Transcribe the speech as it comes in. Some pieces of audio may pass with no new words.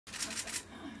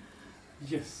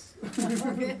Yes.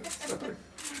 Okay.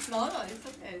 No, it's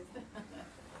okay.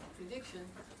 Prediction.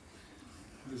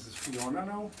 This is Fiona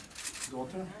now,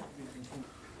 daughter.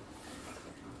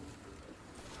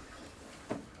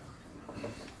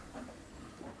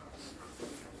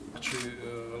 Znači,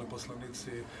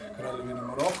 veleposlanici Kraljevine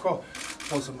Maroko.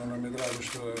 Posebno nam je drago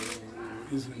što je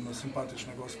iznimno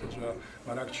simpatična gospođa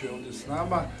Marrakchi ovdje s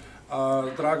nama.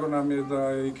 Drago nam je da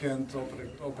je i Kent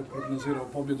opet prognozirao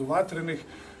pobjedu vatrenih.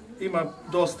 Ima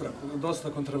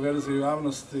dosta kontroverzije u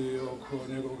javnosti oko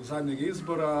njegovog zadnjeg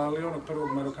izbora, ali onog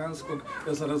prvog marokanskog,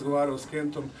 ja sam razgovarao s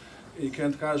Kentom i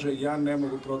Kent kaže ja ne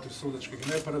mogu protiv sudačkih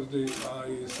nepravdi, a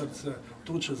i srce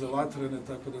tuče za vatrene,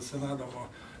 tako da se nadamo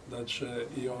da će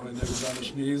i ovaj njegov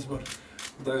današnji izbor,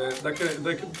 da je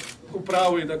u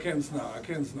pravu i da Kent zna, a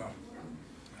Kent zna.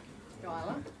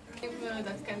 Hvala.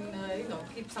 That can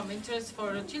keep some interest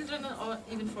for children or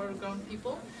even for grown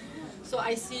people. So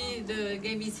I see the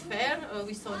game is fair.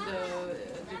 We saw the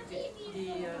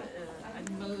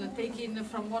animal taken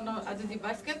from one out of the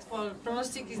basket. Well,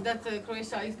 prognostic is that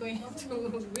Croatia is going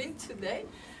to win today.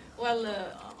 Well,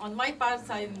 on my part,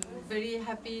 I'm very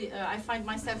happy. I find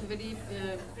myself a very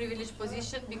privileged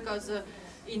position because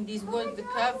in this World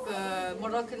Cup,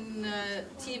 Moroccan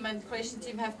team and Croatian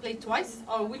team have played twice,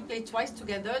 or will play twice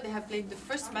together. They have played the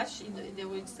first match, they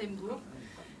were in the same group.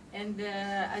 And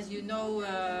as you know,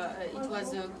 it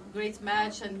was a great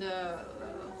match, and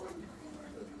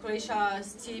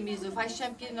Croatia's team is a vice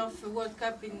champion of the World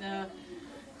Cup in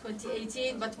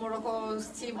 2018, but Morocco's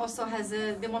team also has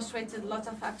demonstrated a lot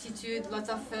of aptitude, a lot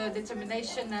of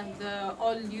determination, and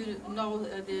all you know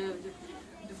the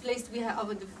place we have,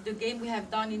 the game we have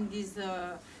done in this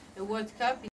World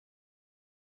Cup.